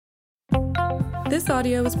This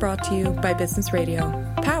audio is brought to you by Business Radio,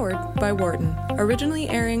 powered by Wharton, originally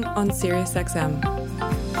airing on SiriusXM.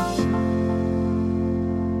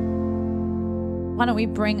 Why don't we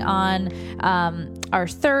bring on our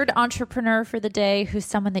third entrepreneur for the day, who's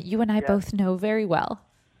someone that you and I both know very well.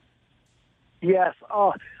 Yes.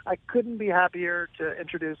 Oh, I couldn't be happier to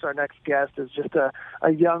introduce our next guest as just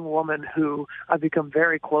a young woman who I've become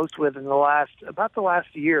very close with in about the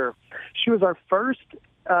last year. She was our first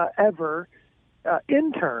ever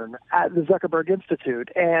intern at the Zuckerberg Institute,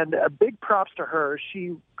 and a big props to her.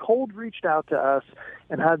 She cold reached out to us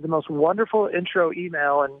and had the most wonderful intro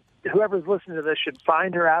email, and whoever's listening to this should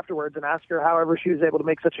find her afterwards and ask her however she was able to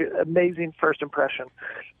make such an amazing first impression.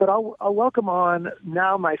 But I'll welcome on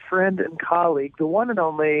now my friend and colleague, the one and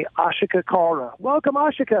only Ashika Kalra. Welcome,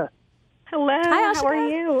 Ashika. Hello. Hi, Ashika. How are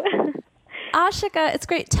you? Ashika, it's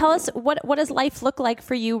great. Tell us, what does life look like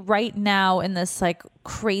for you right now in this like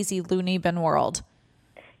crazy loony bin world?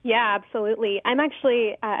 Yeah, absolutely. I'm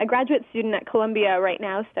actually a graduate student at Columbia right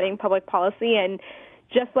now studying public policy, and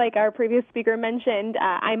just like our previous speaker mentioned,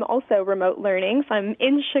 I'm also remote learning. So I'm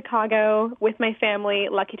in Chicago with my family,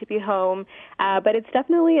 lucky to be home, but it's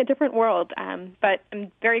definitely a different world. But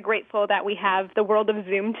I'm very grateful that we have the world of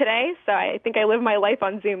Zoom today, so I think I live my life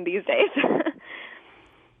on Zoom these days.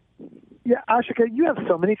 Yeah, Ashika, you have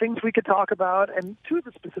so many things we could talk about, and two of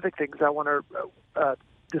the specific things I want to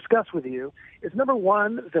discuss with you is, number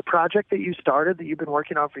one, the project that you started that you've been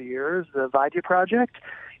working on for years, the Vidya project,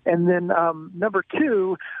 and then number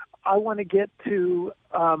two, I want to get to,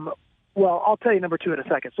 I'll tell you number two in a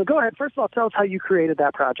second. So go ahead. First of all, tell us how you created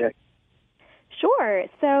that project. Sure.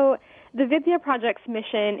 So the Vidya Project's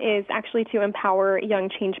mission is actually to empower young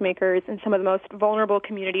change makers in some of the most vulnerable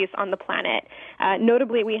communities on the planet.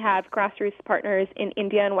 Notably, we have grassroots partners in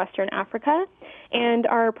India and Western Africa, and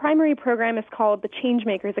our primary program is called the Change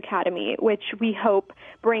Makers Academy, which we hope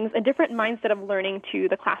brings a different mindset of learning to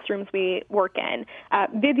the classrooms we work in.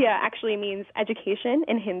 Vidya actually means education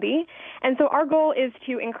in Hindi, and so our goal is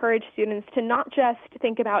to encourage students to not just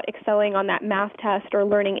think about excelling on that math test or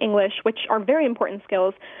learning English, which are very important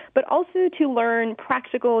skills, but also to learn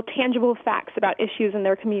practical, tangible facts about issues in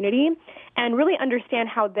their community and really understand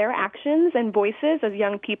how their actions and voices as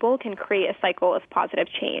young people can create a cycle of positive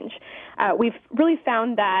change. We've really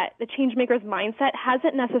found that the change maker's mindset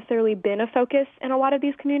hasn't necessarily been a focus in a lot of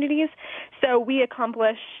these communities, so we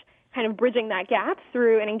accomplish kind of bridging that gap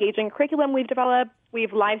through an engaging curriculum we've developed.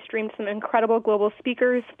 We've live-streamed some incredible global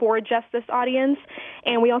speakers for just this audience,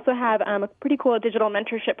 and we also have a pretty cool digital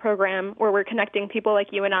mentorship program where we're connecting people like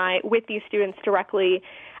you and I with these students directly.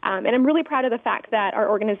 And I'm really proud of the fact that our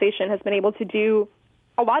organization has been able to do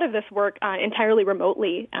a lot of this work entirely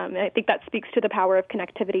remotely, and I think that speaks to the power of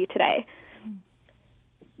connectivity today.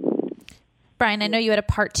 Brian, I know you had a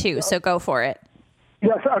part two, so go for it.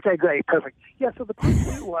 Yes, okay, great, perfect. Yeah, so the part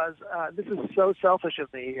two was, this is so selfish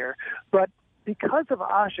of me here, but because of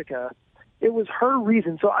Ashika, it was her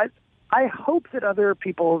reason. So I hope that other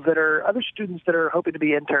students that are hoping to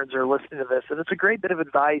be interns are listening to this, and it's a great bit of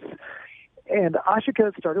advice. And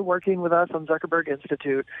Ashika started working with us on Zuckerberg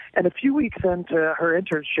Institute, and a few weeks into her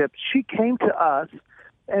internship, she came to us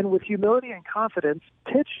and with humility and confidence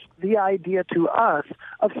pitched the idea to us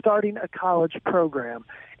of starting a college program.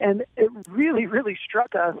 And it really, really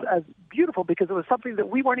struck us as beautiful because it was something that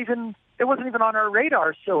it wasn't even on our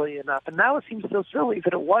radar, silly enough. And now it seems so silly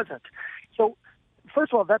that it wasn't. So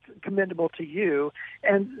first of all, that's commendable to you.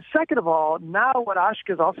 And second of all, now what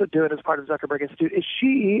Ashika is also doing as part of Zuckerberg Institute is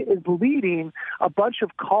she is leading a bunch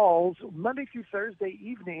of calls Monday through Thursday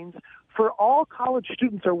evenings for all college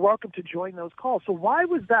students are welcome to join those calls. So why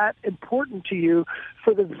was that important to you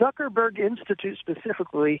for the Zuckerberg Institute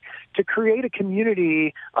specifically to create a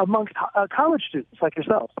community amongst college students like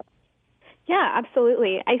yourself? Yeah,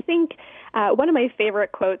 absolutely. I think one of my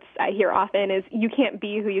favorite quotes I hear often is, "You can't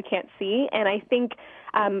be who you can't see." And I think,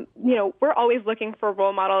 we're always looking for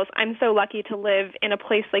role models. I'm so lucky to live in a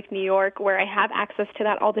place like New York where I have access to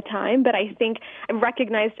that all the time. But I think I've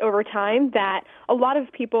recognized over time that a lot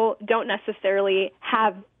of people don't necessarily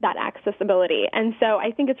have that accessibility. And so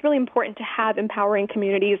I think it's really important to have empowering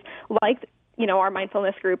communities like our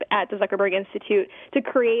mindfulness group at the Zuckerberg Institute to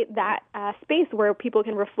create that space where people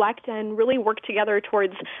can reflect and really work together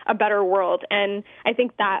towards a better world. And I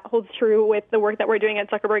think that holds true with the work that we're doing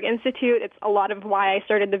at Zuckerberg Institute. It's a lot of why I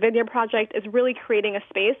started the Vidya Project, is really creating a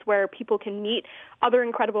space where people can meet other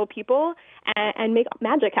incredible people and make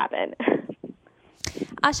magic happen.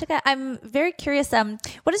 Ashika, I'm very curious.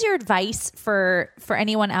 What is your advice for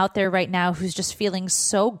anyone out there right now who's just feeling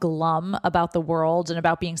so glum about the world and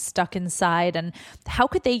about being stuck inside? And how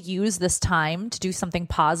could they use this time to do something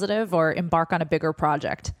positive or embark on a bigger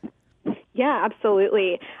project? Yeah,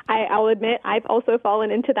 absolutely. I'll admit I've also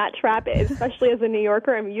fallen into that trap, especially as a New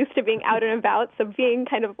Yorker. I'm used to being out and about, so being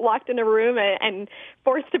kind of locked in a room and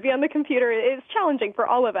forced to be on the computer is challenging for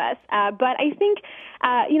all of us. But I think,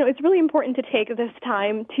 it's really important to take this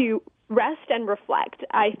time to rest and reflect.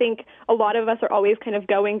 I think a lot of us are always kind of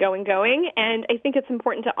going, and I think it's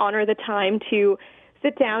important to honor the time to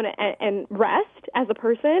sit down and rest as a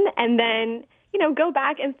person, and then go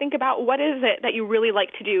back and think about what is it that you really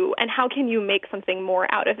like to do and how can you make something more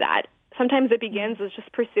out of that. Sometimes it begins as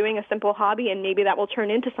just pursuing a simple hobby, and maybe that will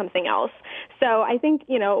turn into something else. So I think,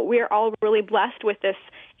 we're all really blessed with this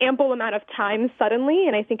ample amount of time suddenly,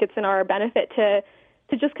 and I think it's in our benefit to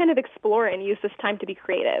just kind of explore and use this time to be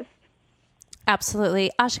creative.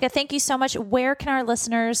 Absolutely. Ashika, thank you so much. Where can our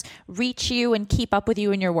listeners reach you and keep up with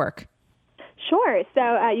you and your work? Sure.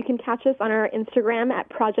 So you can catch us on our Instagram at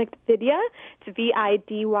Project Vidya. It's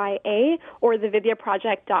VIDYA, or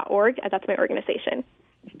thevidyaproject.org. That's my organization.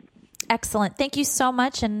 Excellent. Thank you so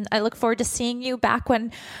much. And I look forward to seeing you back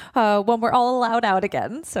when we're all allowed out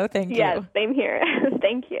again. So thank you. Yes, same here.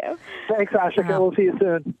 Thank you. Thanks, Ashika. We'll see you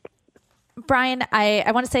soon. Brian, I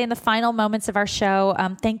want to say in the final moments of our show,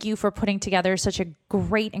 thank you for putting together such a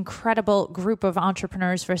great, incredible group of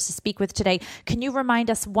entrepreneurs for us to speak with today. Can you remind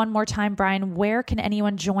us one more time, Brian, where can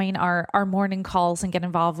anyone join our morning calls and get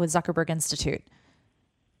involved with Zuckerberg Institute?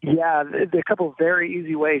 Yeah, there are a couple of very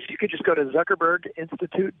easy ways. You could just go to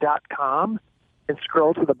zuckerberginstitute.com and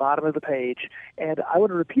scroll to the bottom of the page. And I want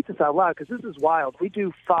to repeat this out loud because this is wild. We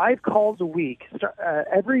do 5 calls a week,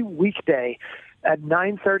 every weekday at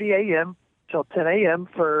 9:30 a.m. till 10 a.m.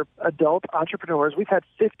 for adult entrepreneurs. We've had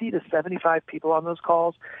 50 to 75 people on those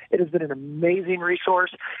calls. It has been an amazing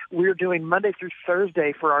resource. We're doing Monday through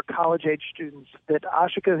Thursday for our college-age students that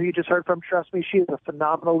Ashika, who you just heard from, trust me, she is a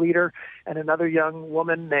phenomenal leader, and another young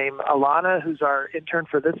woman named Alana, who's our intern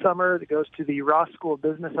for this summer, that goes to the Ross School of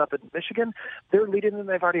Business up in Michigan. They're leading them.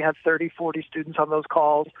 They've already had 30, 40 students on those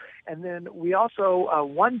calls. And then we also,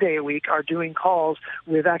 one day a week, are doing calls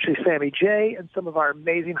with actually Sammy J and some of our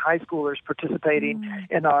amazing high schoolers participating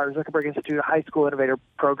in our Zuckerberg Institute High School Innovator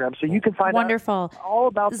Program. So you can find out all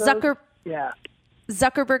about those.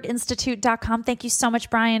 ZuckerbergInstitute.com. Thank you so much,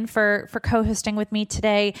 Brian, for co-hosting with me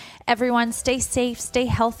today. Everyone, stay safe, stay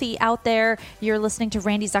healthy out there. You're listening to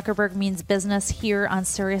Randi Zuckerberg Means Business here on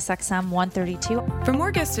SiriusXM 132. For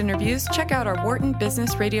more guest interviews, check out our Wharton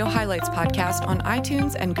Business Radio Highlights podcast on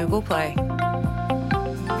iTunes and Google Play.